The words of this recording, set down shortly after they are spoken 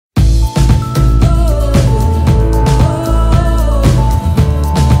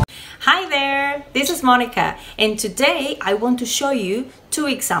is Monica, and today I want to show you two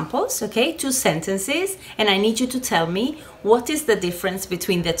examples, okay, two sentences, and I need you to tell me what is the difference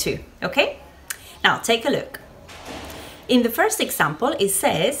between the two, okay? Now take a look. In the first example it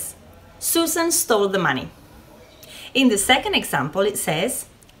says Susan stole the money. In the second example it says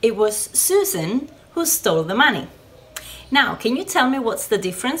it was Susan who stole the money. Now can you tell me what's the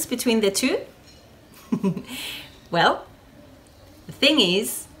difference between the two? Well, the thing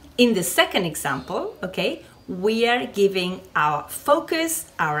is, in the second example, okay, we are giving our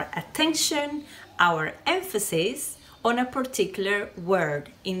focus, our attention, our emphasis on a particular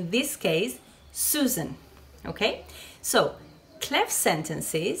word. In this case, Susan, okay? So, CLEFT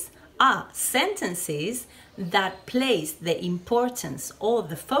sentences are sentences that place the importance or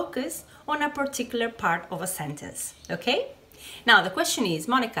the focus on a particular part of a sentence, okay? Now, the question is,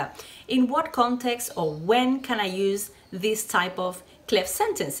 Monica, in what context or when can I use this type of CLEFT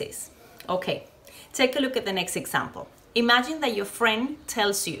sentences? Okay, take a look at the next example. Imagine that your friend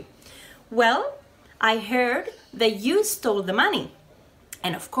tells you, well, I heard that you stole the money.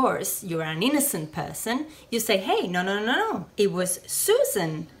 And of course, you're an innocent person. You say, hey, no. It was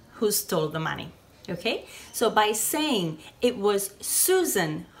Susan who stole the money. Okay, so by saying it was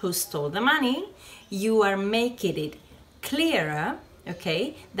Susan who stole the money, you are making it clearer,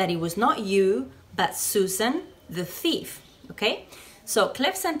 okay, that it was not you, but Susan, the thief, okay? So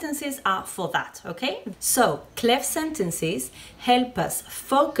CLEFT sentences are for that, okay? So CLEFT sentences help us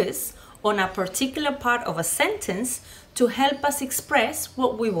focus on a particular part of a sentence to help us express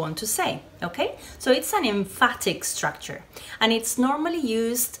what we want to say, okay? So it's an emphatic structure, and it's normally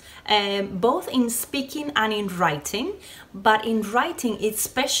used both in speaking and in writing, but in writing it's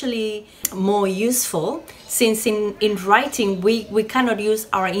especially more useful since in writing we cannot use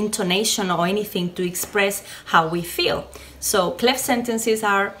our intonation or anything to express how we feel. So CLEFT sentences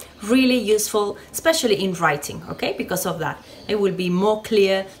are really useful, especially in writing, okay? Because of that, it will be more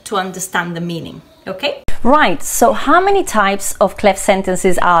clear to understand the meaning, okay? Right, so how many types of CLEFT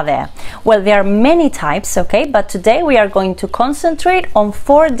sentences are there? Well, there are many types, okay? But today we are going to concentrate on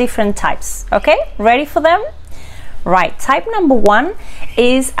 4 different types, okay? Ready for them? Right, type number 1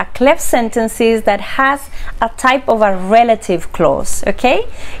 is a CLEFT sentences that has a type of a relative clause, okay?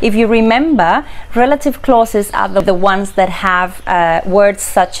 If you remember, relative clauses are the ones that have words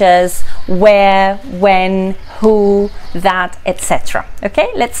such as where, when, who, that, etc. Okay,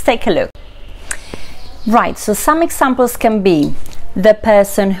 let's take a look. Right, so some examples can be the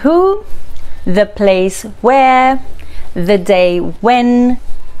person who, the place where, the day when,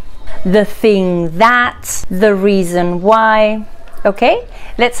 the thing that, the reason why. Okay,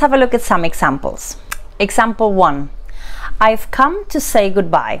 let's have a look at some examples. Example 1, I've come to say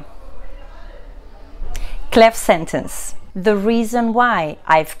goodbye. CLEFT sentence, the reason why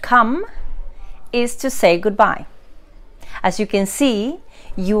I've come is to say goodbye. As you can see,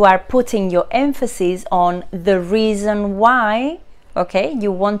 you are putting your emphasis on the reason why, okay? You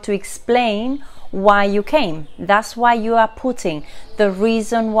want to explain why you came. That's why you are putting the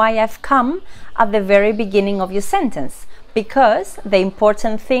reason why I've come at the very beginning of your sentence, because the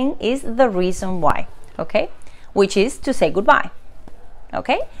important thing is the reason why, okay? Which is to say goodbye,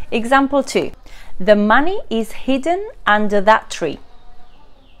 okay? Example 2, the money is hidden under that tree.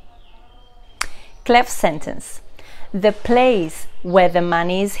 CLEFT sentence, the place where the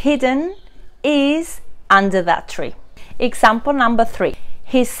money is hidden is under that tree. Example number 3,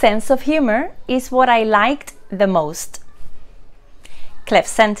 his sense of humor is what I liked the most. CLEFT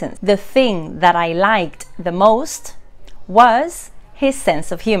sentence, the thing that I liked the most was his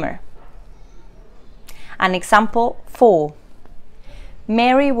sense of humor. And example 4,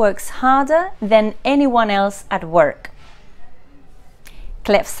 Mary works harder than anyone else at work.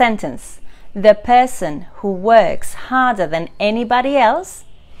 CLEFT sentence, the person who works harder than anybody else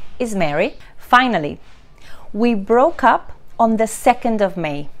is Mary. Finally, we broke up on the 2nd of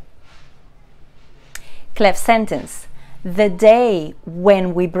May. CLEFT sentence, the day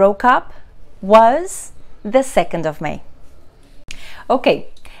when we broke up was the 2nd of May. Okay,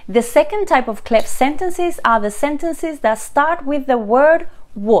 the second type of CLEFT sentences are the sentences that start with the word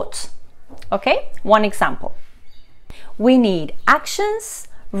what. Okay, one example. We need actions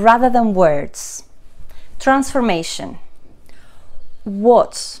rather than words. Transformation.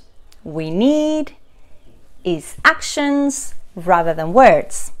 What we need is actions rather than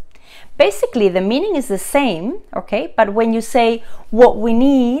words. Basically, the meaning is the same, okay? But when you say what we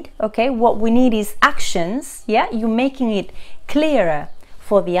need, okay, what we need is actions, yeah? You're making it clearer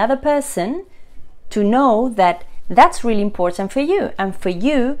for the other person to know that That's really important for you. And for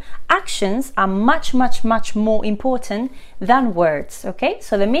you, actions are much, much, much more important than words, okay?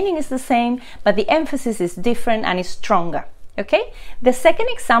 So the meaning is the same, but the emphasis is different and is stronger, okay? The second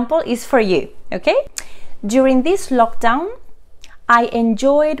example is for you, okay? During this lockdown, I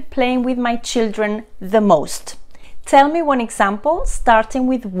enjoyed playing with my children the most. Tell me one example starting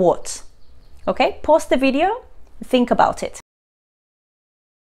with what, okay? Pause the video, think about it.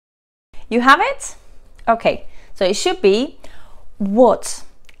 You have it? Okay. So it should be what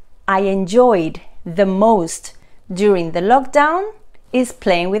I enjoyed the most during the lockdown is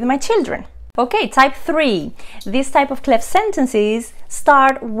playing with my children. Okay, type 3. This type of cleft sentences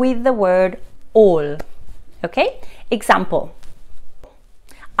start with the word all. Okay, example.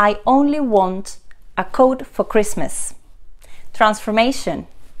 I only want a coat for Christmas. Transformation.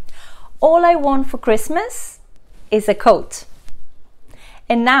 All I want for Christmas is a coat.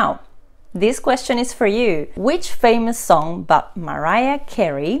 And now, this question is for you. Which famous song by Mariah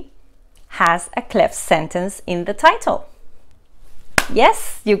Carey has a cleft sentence in the title?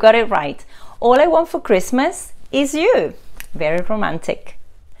 Yes, you got it right. All I want for Christmas is you. Very romantic.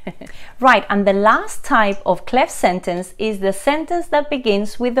 Right, and the last type of cleft sentence is the sentence that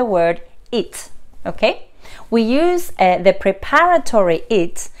begins with the word it. Okay? We use the preparatory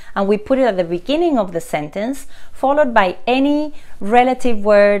it and we put it at the beginning of the sentence, followed by any relative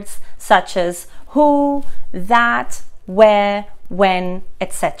words such as who, that, where, when,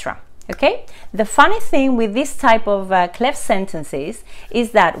 etc. Okay? The funny thing with this type of cleft sentences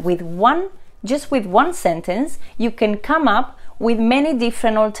is that just with one sentence, you can come up with many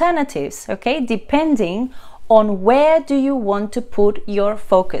different alternatives, okay? Depending on where do you want to put your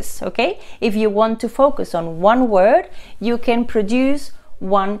focus, okay? If you want to focus on one word, you can produce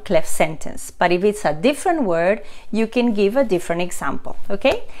one cleft sentence. But if it's a different word, you can give a different example,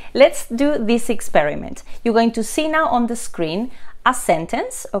 okay? Let's do this experiment. You're going to see now on the screen a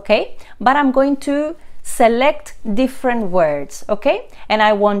sentence, okay? But I'm going to select different words, okay? And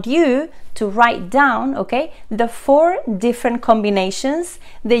I want you to write down, okay, the 4 different combinations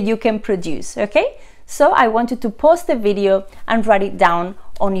that you can produce, okay? So I want you to pause the video and write it down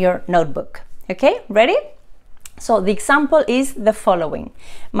on your notebook, okay? Ready? So the example is the following.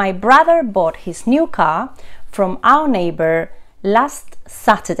 My brother bought his new car from our neighbor last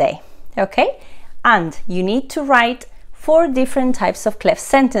Saturday, okay? And you need to write 4 different types of cleft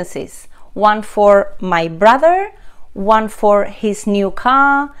sentences. One for my brother, one for his new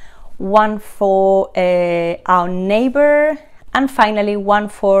car, one for our neighbor, and finally one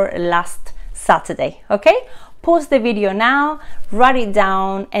for last Saturday, okay? Pause the video now, write it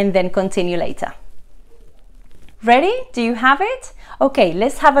down, and then continue later. Ready? Do you have it? Okay,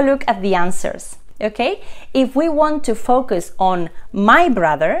 let's have a look at the answers, okay? If we want to focus on my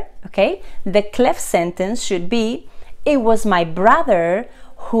brother, okay, the cleft sentence should be, it was my brother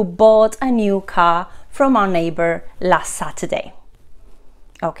who bought a new car from our neighbor last Saturday.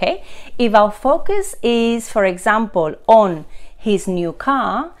 Okay, if our focus is, for example, on his new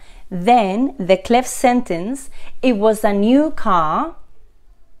car, then the cleft sentence, it was a new car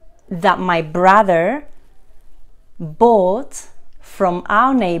that my brother bought from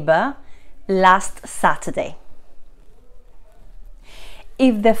our neighbor last Saturday.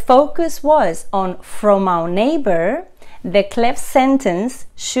 If the focus was on from our neighbor, the cleft sentence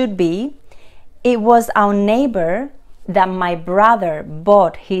should be, it was our neighbor that my brother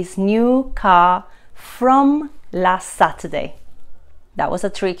bought his new car from last Saturday. That was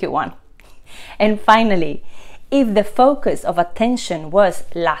a tricky one. And finally, if the focus of attention was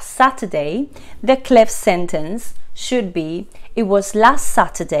last Saturday, the cleft sentence should be, it was last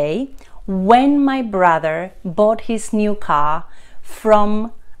Saturday when my brother bought his new car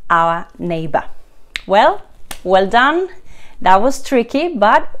from our neighbor. Well done. That was tricky,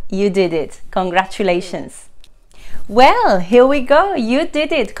 but you did it. Congratulations. Well, here we go. You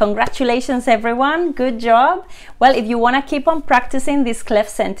did it. Congratulations, everyone. Good job. Well, if you want to keep on practicing these cleft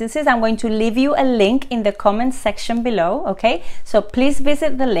sentences, I'm going to leave you a link in the comment section below, okay? So please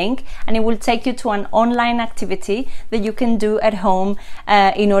visit the link and it will take you to an online activity that you can do at home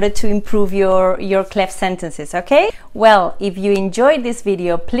in order to improve your cleft sentences, okay? Well, if you enjoyed this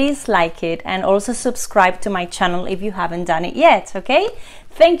video, please like it and also subscribe to my channel if you haven't done it yet, okay?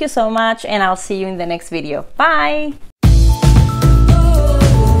 Thank you so much and I'll see you in the next video. Bye!